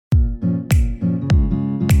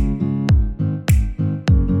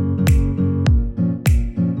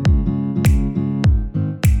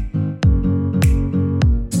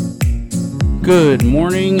Good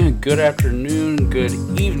morning, good afternoon, good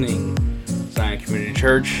evening, Zion Community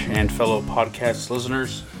Church and fellow podcast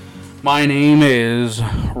listeners. My name is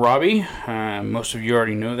Robbie. Most of you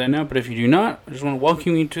already know that now, but if you do not, I just want to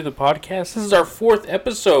welcome you to the podcast. This is our 4th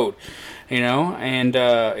episode, and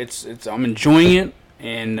I'm enjoying it,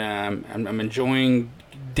 and I'm enjoying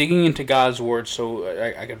digging into God's Word, so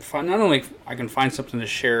I can find, not only I can find something to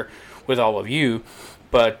share with all of you,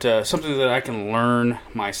 but something that I can learn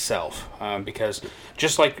myself, because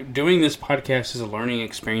just like doing this podcast is a learning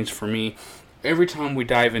experience for me, every time we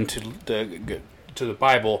dive into the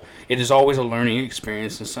Bible, it is always a learning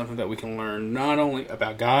experience and something that we can learn not only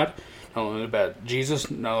about God, not only about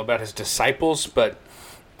Jesus, not only about His disciples, but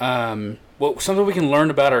something we can learn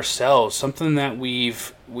about ourselves, something that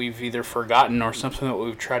we've either forgotten or something that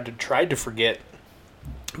we've tried to forget,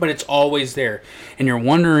 but it's always there, and you're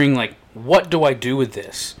wondering, like, what do I do with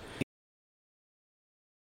this?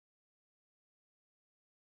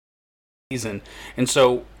 And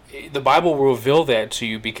so the Bible will reveal that to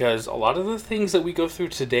you, because a lot of the things that we go through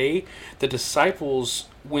today, the disciples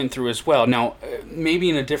went through as well. Now, maybe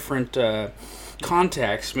in a different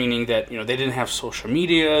context, meaning that they didn't have social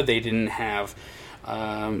media, they didn't have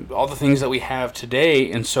all the things that we have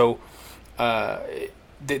today, and so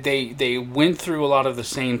they went through a lot of the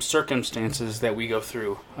same circumstances that we go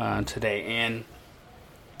through today. And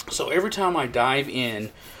so every time I dive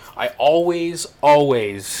in, I always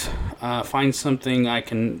find something I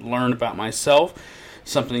can learn about myself,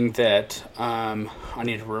 something that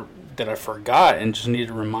that I forgot and just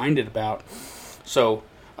need reminded about. So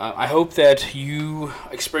I hope that you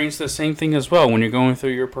experience the same thing as well when you're going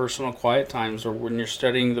through your personal quiet times, or when you're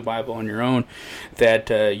studying the Bible on your own, that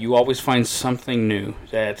you always find something new,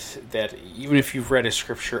 that even if you've read a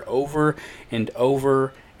scripture over and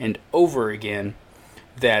over and over again,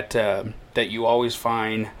 that you always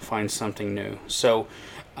find something new. So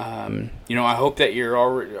I hope that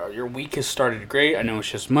your week has started great. I know it's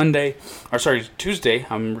just Tuesday.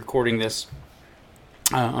 I'm recording this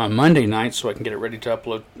on Monday night, so I can get it ready to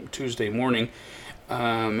upload Tuesday morning.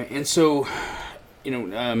 And so,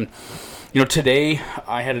 today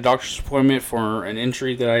I had a doctor's appointment for an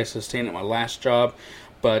injury that I sustained at my last job.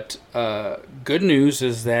 But good news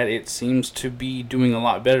is that it seems to be doing a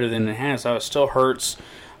lot better than it has. It still hurts,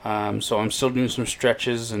 so I'm still doing some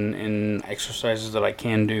stretches and exercises that I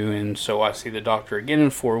can do. And so I see the doctor again in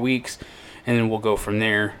 4 weeks, and then we'll go from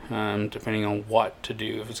there, depending on what to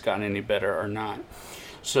do, if it's gotten any better or not.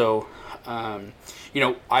 So,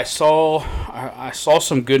 I saw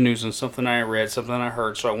some good news in something I read, something I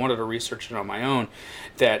heard, so I wanted to research it on my own,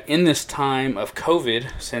 that in this time of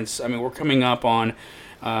COVID, since, we're coming up on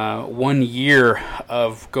 1 year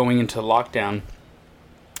of going into lockdown,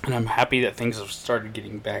 and I'm happy that things have started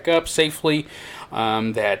getting back up safely,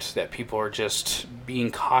 that people are just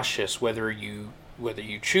being cautious, whether you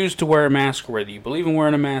choose to wear a mask or whether you believe in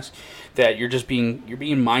wearing a mask, that you're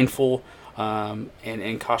being mindful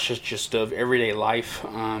and cautious just of everyday life,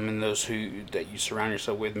 and those that you surround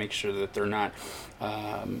yourself with, make sure that they're not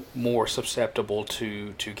more susceptible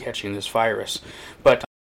to catching this virus. But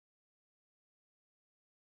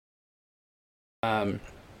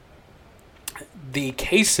the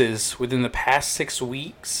cases within the past 6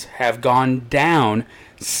 weeks have gone down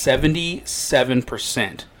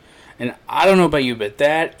 77%. And I don't know about you, but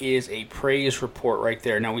that is a praise report right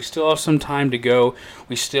there. Now, we still have some time to go.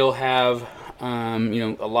 We still have,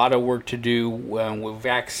 a lot of work to do with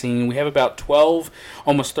vaccine. We have about 12,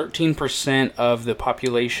 almost 13% of the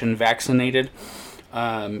population vaccinated.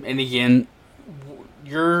 And again,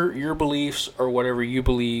 your beliefs or whatever you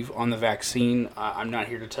believe on the vaccine, I'm not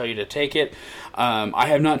here to tell you to take it. I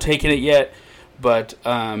have not taken it yet. But,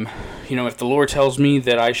 if the Lord tells me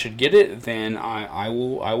that I should get it, then I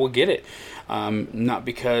will get it. Not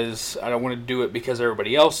because I don't want to do it because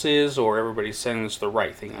everybody else is, or everybody's saying it's the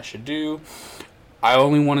right thing I should do. I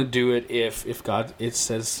only want to do it if God, it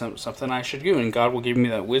says something I should do, and God will give me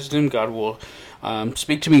that wisdom. God will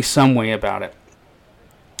speak to me some way about it.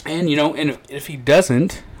 And, and if He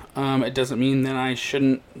doesn't, it doesn't mean that I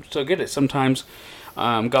shouldn't still get it. Sometimes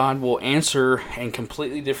God will answer in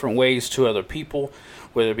completely different ways to other people,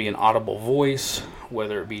 whether it be an audible voice,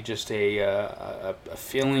 whether it be just a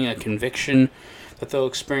feeling, a conviction that they'll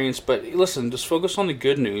experience. But listen, just focus on the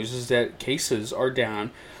good news, is that cases are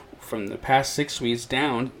down from the past 6 weeks,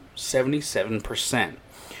 down 77%.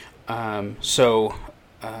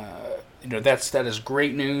 That is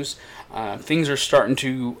great news. Things are starting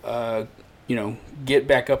to get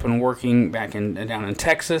back up and working down in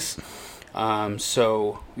Texas.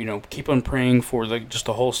 So, keep on praying for just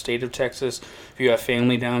the whole state of Texas. If you have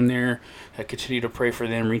family down there, continue to pray for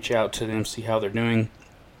them, reach out to them, see how they're doing.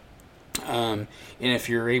 And if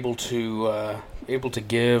you're able to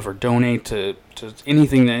give or donate to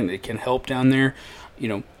anything that can help down there,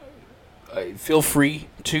 feel free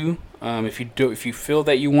to. If you feel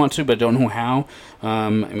that you want to but don't know how,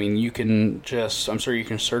 you can I'm sure you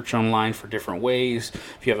can search online for different ways.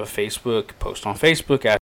 If you have a Facebook, post on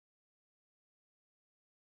Facebook.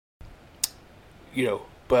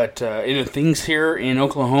 But things here in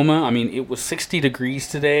Oklahoma, it was 60 degrees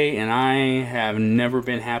today, and I have never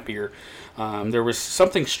been happier. There was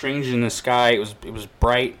something strange in the sky. It was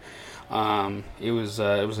bright. It was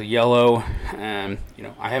a yellow.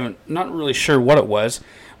 Not really sure what it was,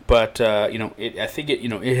 but I think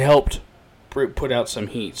it helped put out some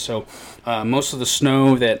heat. So most of the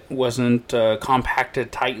snow that wasn't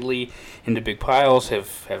compacted tightly into big piles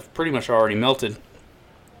have pretty much already melted.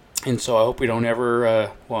 And so I hope we don't ever,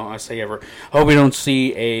 I hope we don't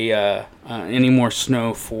see any more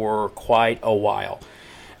snow for quite a while.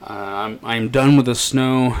 I'm done with the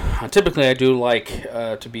snow. Typically I do like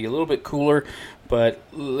to be a little bit cooler, but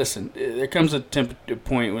listen, there comes a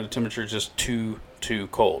point when the temperature is just too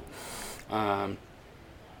cold. And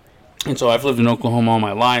so I've lived in Oklahoma all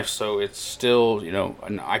my life, so it's still,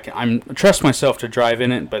 I trust myself to drive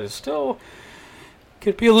in it, but it's still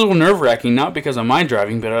could be a little nerve-wracking, not because of my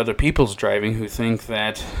driving, but other people's driving who think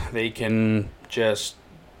that they can just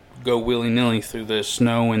go willy-nilly through the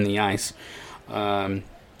snow and the ice.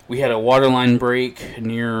 We had a water line break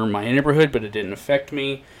near my neighborhood, but it didn't affect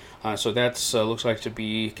me. So that's looks like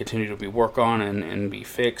continue to be worked on and be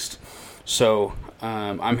fixed. So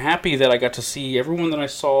I'm happy that I got to see everyone that I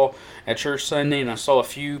saw at church Sunday, and I saw a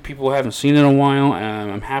few people I haven't seen in a while.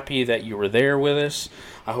 I'm happy that you were there with us.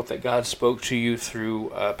 I hope that God spoke to you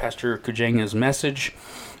through Pastor Kujenga's message.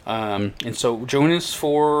 And so join us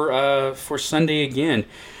for Sunday again.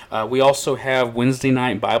 We also have Wednesday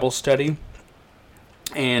night Bible study,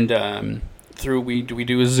 and we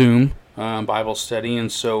do a Zoom Bible study,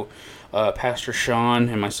 and so Pastor Sean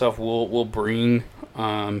and myself will bring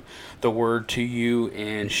the word to you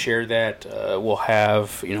and share that. We'll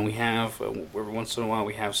have, every once in a while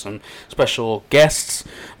we have some special guests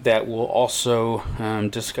that will also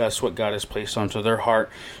discuss what God has placed onto their heart.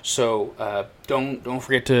 So don't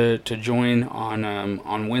forget to join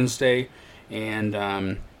on Wednesday.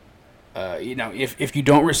 And if you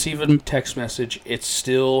don't receive a text message, it's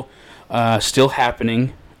still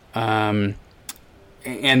happening.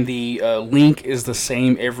 And the link is the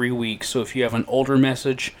same every week. So if you have an older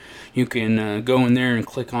message, you can go in there and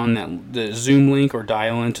click on the Zoom link or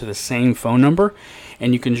dial into the same phone number,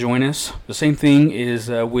 and you can join us. The same thing is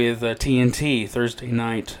with TNT, Thursday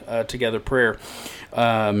night Together Prayer.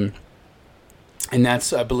 And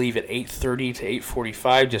that's, I believe, at 8:30 to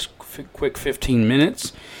 8:45, just quick 15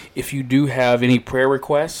 minutes. If you do have any prayer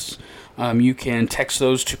requests, you can text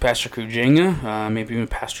those to Pastor Kujenga, maybe even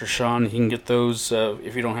Pastor Sean. He can get those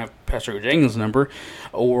if you don't have Pastor Kujenga's number,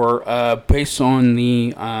 or based on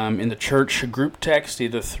the in the church group text,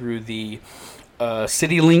 either through the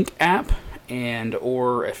CityLink app,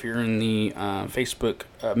 or if you're in the Facebook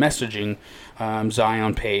messaging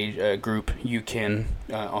Zion page group, you can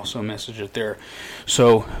also message it there.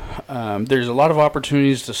 So there's a lot of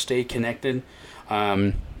opportunities to stay connected.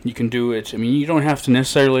 You can do it. You don't have to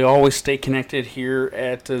necessarily always stay connected here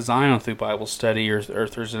at Zion through Bible study or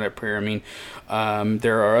Thursday night prayer.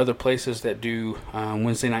 There are other places that do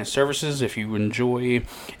Wednesday night services. If you enjoy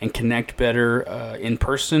and connect better in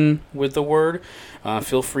person with the Word,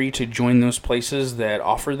 feel free to join those places that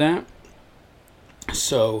offer that.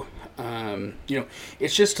 So,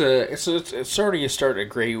 it's just it's already started a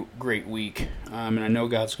great week, and I know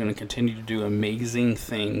God's going to continue to do amazing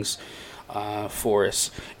things for us.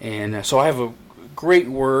 And so I have a great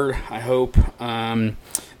word. I hope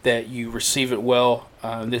that you receive it well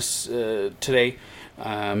today.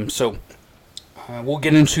 So we'll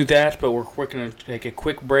get into that, but we're going to take a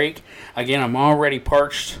quick break. Again, I'm already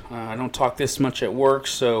parched. I don't talk this much at work,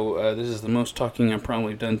 so this is the most talking I've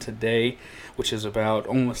probably done today, which is about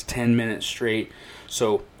almost 10 minutes straight.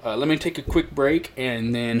 So let me take a quick break,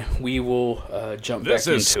 and then we will jump back into it. This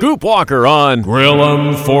is Scoop Walker on Grill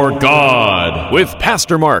 'em for God with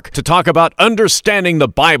Pastor Mark to talk about understanding the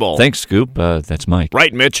Bible. Thanks, Scoop. That's Mike.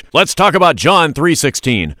 Right, Mitch. Let's talk about John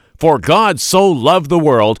 3:16. For God so loved the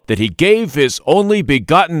world that he gave his only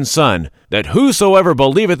begotten Son, that whosoever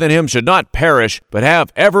believeth in him should not perish, but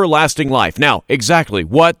have everlasting life. Now, exactly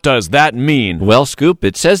what does that mean? Well, Scoop,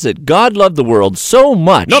 it says that God loved the world so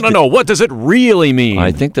much... No. What does it really mean? mean?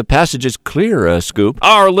 I think the passage is clear, Scoop.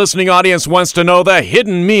 Our listening audience wants to know the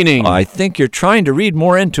hidden meaning. I think you're trying to read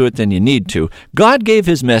more into it than you need to. God gave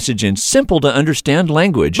his message in simple-to-understand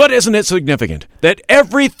language. But isn't it significant that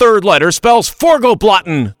every third letter spells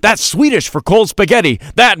Forgoblatten? That's Swedish for cold spaghetti.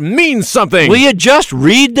 That means something. Will you just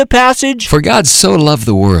read the passage? For God so loved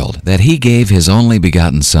the world that he gave his only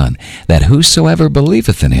begotten Son, that whosoever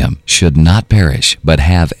believeth in him should not perish, but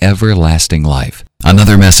have everlasting life.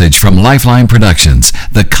 Another message from Lifeline Productions,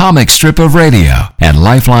 the comic strip of radio, at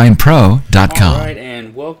lifelinepro.com. All right,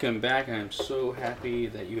 and welcome back. I'm so happy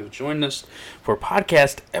that you have joined us for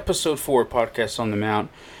podcast episode 4, Podcast on the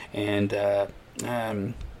Mount. And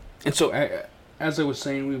so, as I was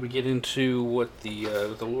saying, we would get into what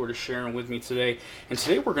the Lord is sharing with me today. And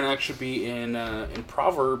today we're going to actually be in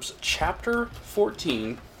Proverbs chapter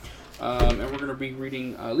 14. And we're going to be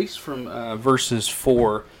reading at least from verse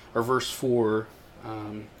 4.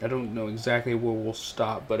 I don't know exactly where we'll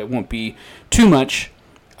stop, but it won't be too much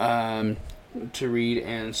to read.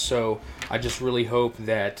 And so I just really hope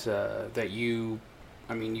that you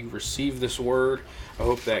receive this word. I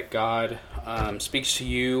hope that God speaks to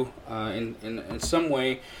you in some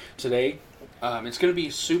way today. It's going to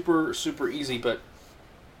be super, super easy, but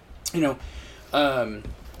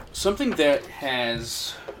something that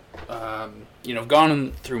has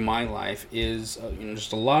gone through my life is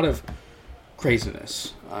just a lot of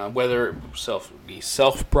craziness, whether it be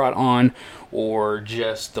self-brought on, or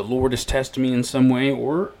just the Lord is testing me in some way,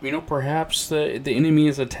 or perhaps the enemy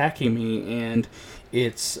is attacking me, and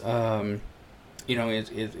it's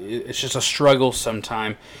it's just a struggle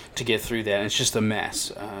sometime to get through that. And it's just a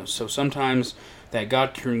mess. So sometimes that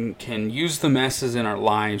God can use the messes in our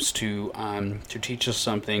lives to teach us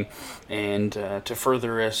something, and to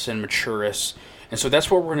further us and mature us. And so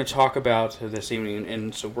that's what we're going to talk about this evening.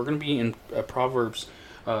 And so we're going to be in Proverbs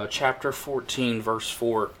chapter 14, verse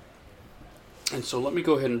 4. And so let me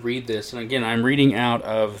go ahead and read this. And again, I'm reading out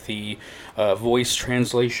of the Voice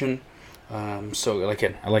translation. So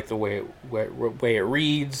again, I like the way it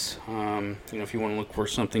reads. If you want to look for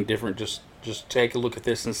something different, just take a look at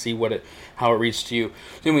this and see how it reads to you.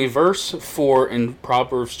 Anyway, verse 4 in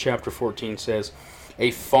Proverbs chapter 14 says,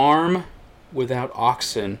 "A farm without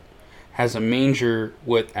oxen has a manger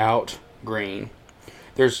without grain.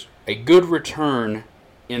 There's a good return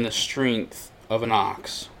in the strength of an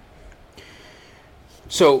ox."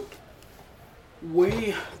 So,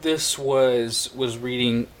 way this was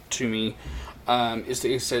reading to me is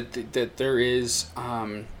that it said that there is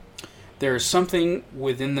something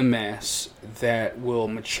within the mess that will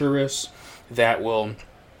mature us, that will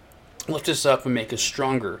lift us up and make us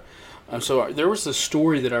stronger. So there was this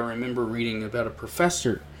story that I remember reading about a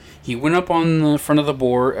professor. He went up on the front of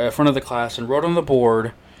the class, and wrote on the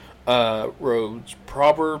board, wrote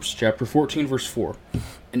Proverbs chapter 14, verse 4.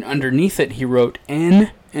 And underneath it, he wrote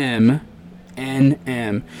NM.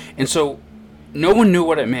 And so no one knew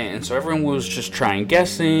what it meant. And so everyone was just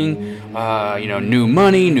guessing, new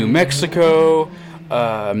money, New Mexico.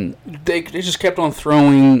 They just kept on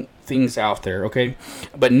throwing things out there, okay?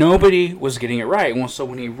 But nobody was getting it right. Well, so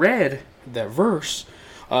when he read that verse,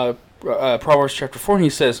 Proverbs chapter 4, he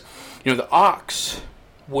says, the ox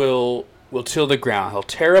will till the ground. He'll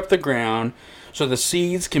tear up the ground so the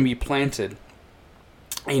seeds can be planted.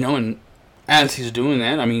 And as he's doing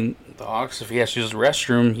that, the ox, if he has to use the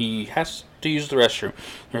restroom, he has to use the restroom.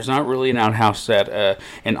 There's not really an outhouse that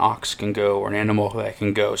an ox can go, or an animal that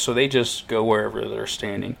can go. So they just go wherever they're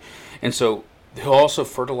standing. And so he'll also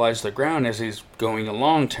fertilize the ground as he's going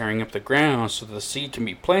along, tearing up the ground so the seed can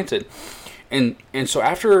be planted. And so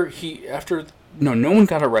after no one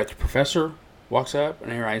got it right. The professor walks up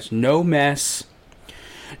and he writes, "No mess,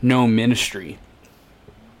 no ministry."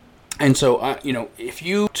 And so, if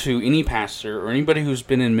you, to any pastor or anybody who's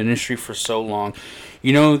been in ministry for so long,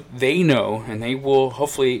 they know, and they will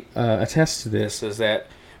hopefully attest to this, is that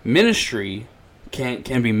ministry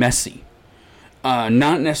can be messy.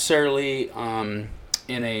 Not necessarily in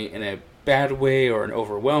a bad way or an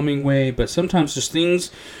overwhelming way, but sometimes just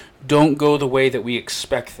things don't go the way that we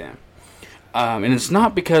expect them. And it's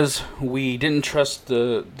not because we didn't trust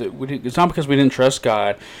it's not because we didn't trust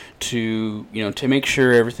God to make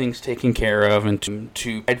sure everything's taken care of, and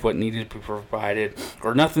to provide what needed to be provided,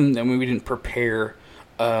 or nothing that we didn't prepare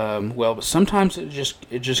well. But sometimes it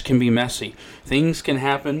just can be messy. Things can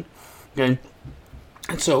happen, okay?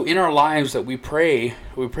 And so in our lives that we pray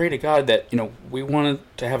to God that we want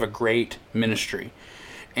to have a great ministry.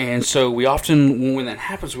 And so we often, when that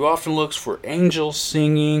happens, we often look for angels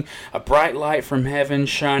singing, a bright light from heaven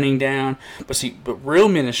shining down. But real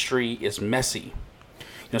ministry is messy.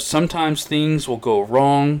 Sometimes things will go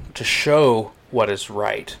wrong to show what is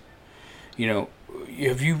right. You know,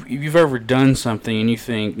 if you've ever done something and you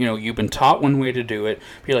think, you know, you've been taught one way to do it,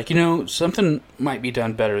 but you're like, you know, something might be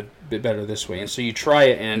done better this way, and so you try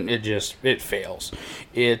it and it fails.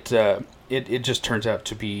 It just turns out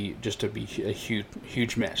to be a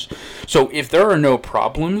huge mess. So if there are no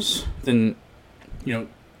problems, then, you know,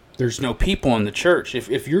 there's no people in the church.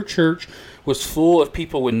 If your church was full of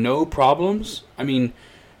people with no problems, I mean,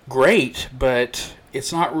 great, but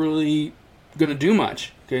it's not really going to do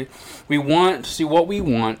much. Okay, what we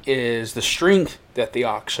want is the strength that the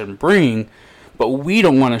oxen bring, but we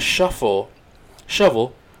don't want to shovel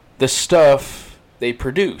the stuff they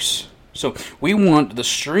produce. So we want the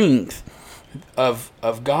strength of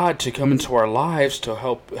God to come into our lives to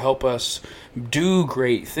help us do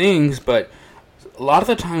great things, but a lot of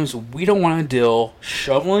the times we don't want to deal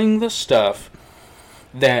shoveling the stuff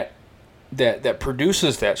that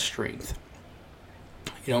produces that strength.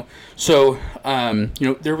 You know, so you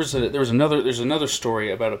know, there's another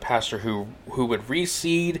story about a pastor who would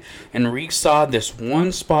reseed and resod this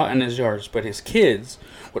one spot in his yards, but his kids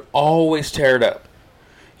would always tear it up.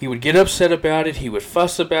 He would get upset about it, he would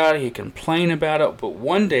fuss about it, he'd complain about it, but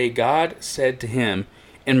one day God said to him,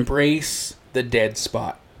 "Embrace the dead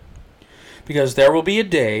spot. Because there will be a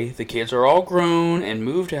day the kids are all grown and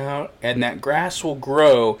moved out, and that grass will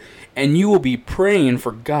grow, and you will be praying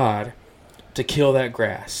for God to kill that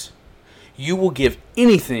grass. You will give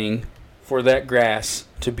anything for that grass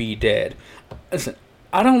to be dead." Listen,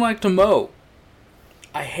 I don't like to mow.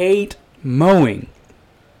 I hate mowing.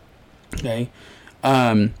 Okay?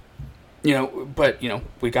 You know, but, you know,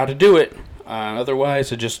 we got to do it.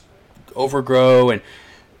 Otherwise, it just overgrow, and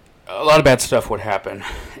a lot of bad stuff would happen.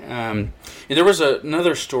 And there was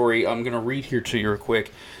another story I'm going to read here to you real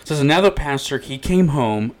quick. It says, another pastor, he came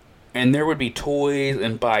home, and there would be toys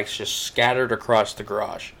and bikes just scattered across the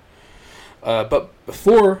garage. But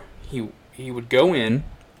before he would go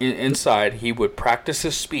inside, he would practice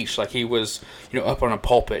his speech like he was, you know, up on a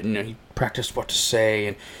pulpit. And, you know, he practiced what to say,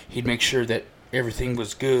 and he'd make sure that everything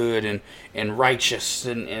was good and righteous,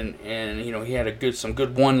 and you know, he had some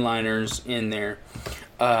good one-liners in there.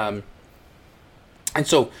 And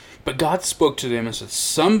so, but God spoke to them and said,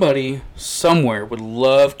 somebody somewhere would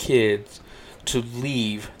love kids to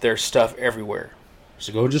leave their stuff everywhere.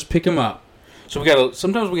 So go just pick them up. So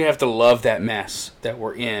sometimes we have to love that mess that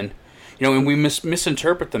we're in. You know, and we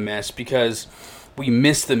misinterpret the mess because we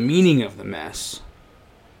miss the meaning of the mess.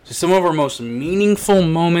 So some of our most meaningful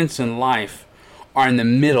moments in life are in the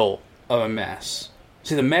middle of a mess.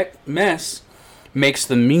 See, the mess makes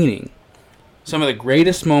the meaning. Some of the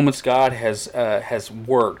greatest moments God has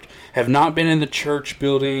worked have not been in the church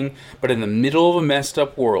building, but in the middle of a messed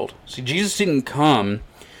up world. See, Jesus didn't come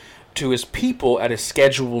to his people at a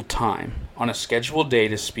scheduled time, on a scheduled day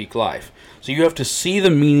to speak life. So you have to see the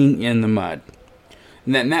meaning in the mud.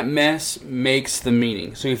 And that mess makes the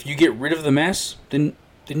meaning. So if you get rid of the mess, then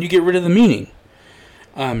you get rid of the meaning.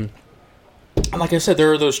 Like I said,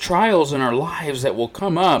 there are those trials in our lives that will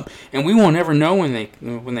come up, and we won't ever know when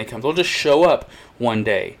they come. They'll just show up one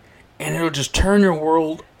day, and it'll just turn your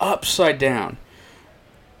world upside down.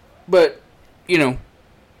 But, you know,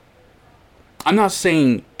 I'm not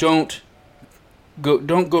saying don't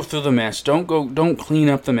go through the mess. Don't clean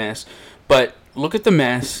up the mess. But look at the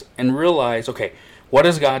mess and realize, okay, what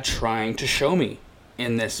is God trying to show me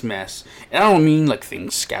in this mess? And I don't mean like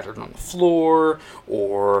things scattered on the floor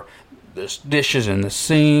or the dishes in the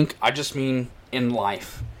sink. I just mean in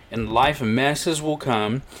life. In life, messes will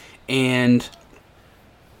come, and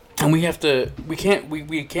we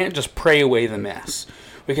can't just pray away the mess.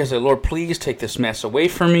 We can say, Lord, please take this mess away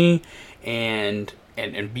from me, and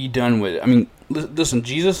be done with it. I mean, listen,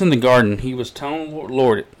 Jesus in the garden, he was telling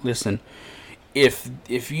Lord, listen,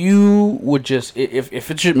 if you would just,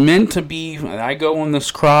 if it's meant to be, I go on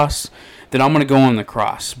this cross, then I'm going to go on the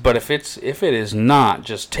cross. But if it is not,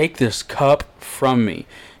 just take this cup from me,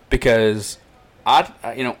 because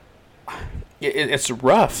it's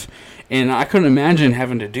rough, and I couldn't imagine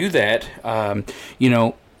having to do that. You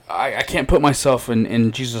know, I can't put myself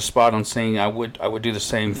in Jesus' spot on saying I would do the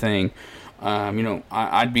same thing. You know,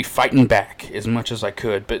 I'd be fighting back as much as I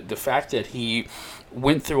could. But the fact that he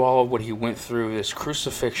went through all of what he went through, this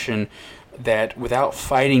crucifixion, that without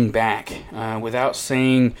fighting back, without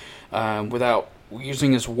saying, without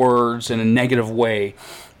using his words in a negative way,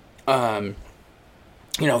 you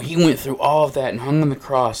know, he went through all of that and hung on the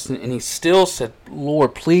cross, and he still said,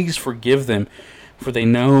 Lord, please forgive them, for they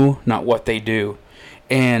know not what they do.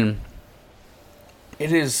 And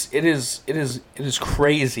it is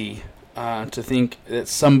crazy to think that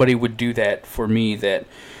somebody would do that for me, that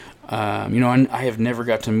you know, I have never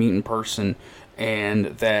got to meet in person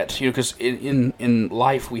And that, because in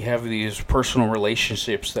life we have these personal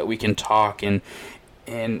relationships that we can talk and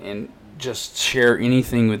just share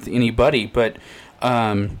anything with anybody, but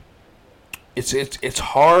it's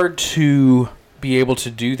hard to be able to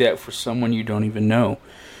do that for someone you don't even know.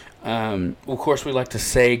 Of course, we like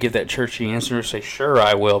to give that churchy answer, say, sure,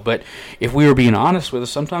 I will. But if we were being honest with us,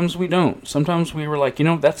 sometimes we don't. Sometimes we were like,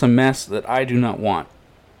 that's a mess that I do not want.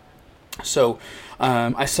 So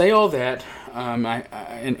I say all that,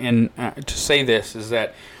 to say this is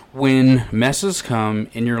that when messes come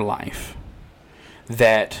in your life,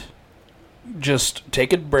 that just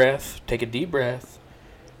take a deep breath,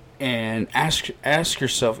 and ask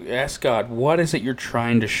God, what is it you're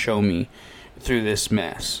trying to show me through this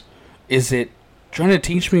mess? Is it trying to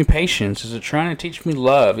teach me patience? Is it trying to teach me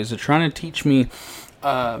love? Is it trying to teach me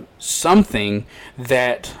something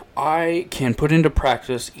that I can put into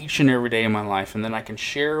practice each and every day of my life, and then I can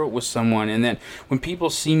share it with someone, and then when people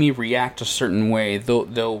see me react a certain way,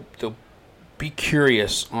 they'll be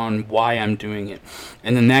curious on why I'm doing it,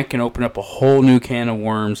 and then that can open up a whole new can of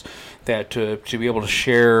worms that to be able to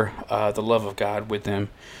share the love of God with them.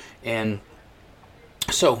 And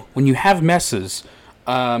so when you have messes,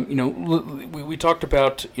 we talked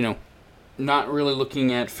about not really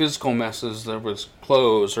looking at physical messes. There was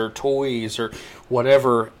clothes or toys or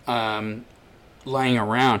whatever lying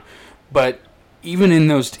around, but even in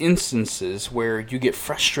those instances where you get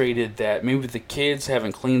frustrated that maybe the kids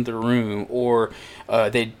haven't cleaned their room or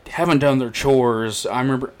they haven't done their chores. I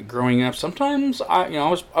remember growing up, sometimes I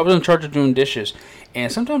was in charge of doing dishes,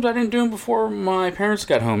 and sometimes I didn't do them before my parents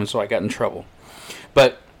got home, and so I got in trouble.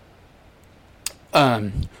 But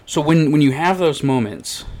so when you have those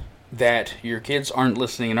moments that your kids aren't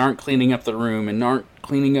listening and aren't cleaning up the room and aren't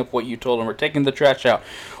cleaning up what you told them or taking the trash out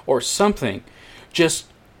or something, just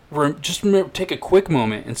remember, take a quick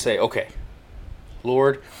moment and say, okay,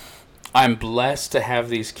 Lord, I'm blessed to have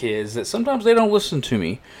these kids that sometimes they don't listen to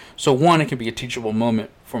me. So one, it can be a teachable moment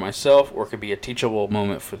for myself, or it could be a teachable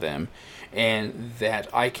moment for them, and that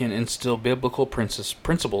I can instill biblical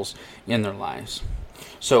principles in their lives.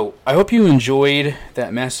 So I hope you enjoyed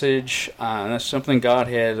that message. That's something God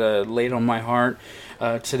had laid on my heart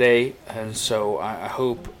today, and so I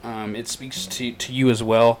hope it speaks to you as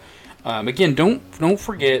well. Again, don't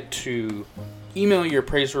forget to email your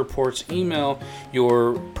praise reports, email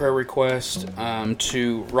your prayer request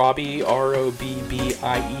to Robbie, Robbie,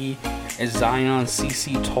 at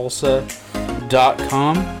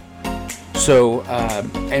ZionCCTulsa.com. So,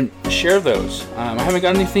 and share those. I haven't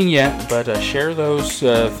got anything yet, but share those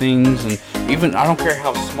things, and even, I don't care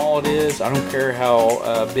how small it is, I don't care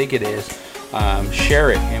how big it is, share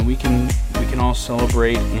it, and we can all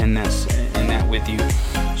celebrate in that with you.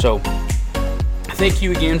 So, thank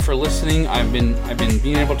you again for listening. I've been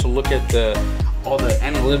being able to look at all the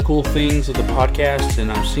analytical things of the podcast,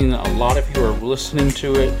 and I'm seeing that a lot of you are listening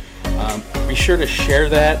to it. Be sure to share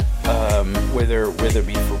that, whether it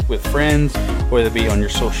be with friends, whether it be on your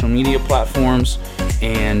social media platforms,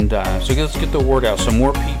 and so let's get the word out so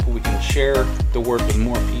more people, we can share the word with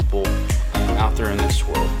more people out there in this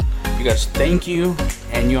world. You guys, thank you,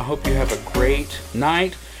 and I hope you have a great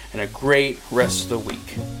night and a great rest of the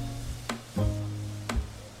week.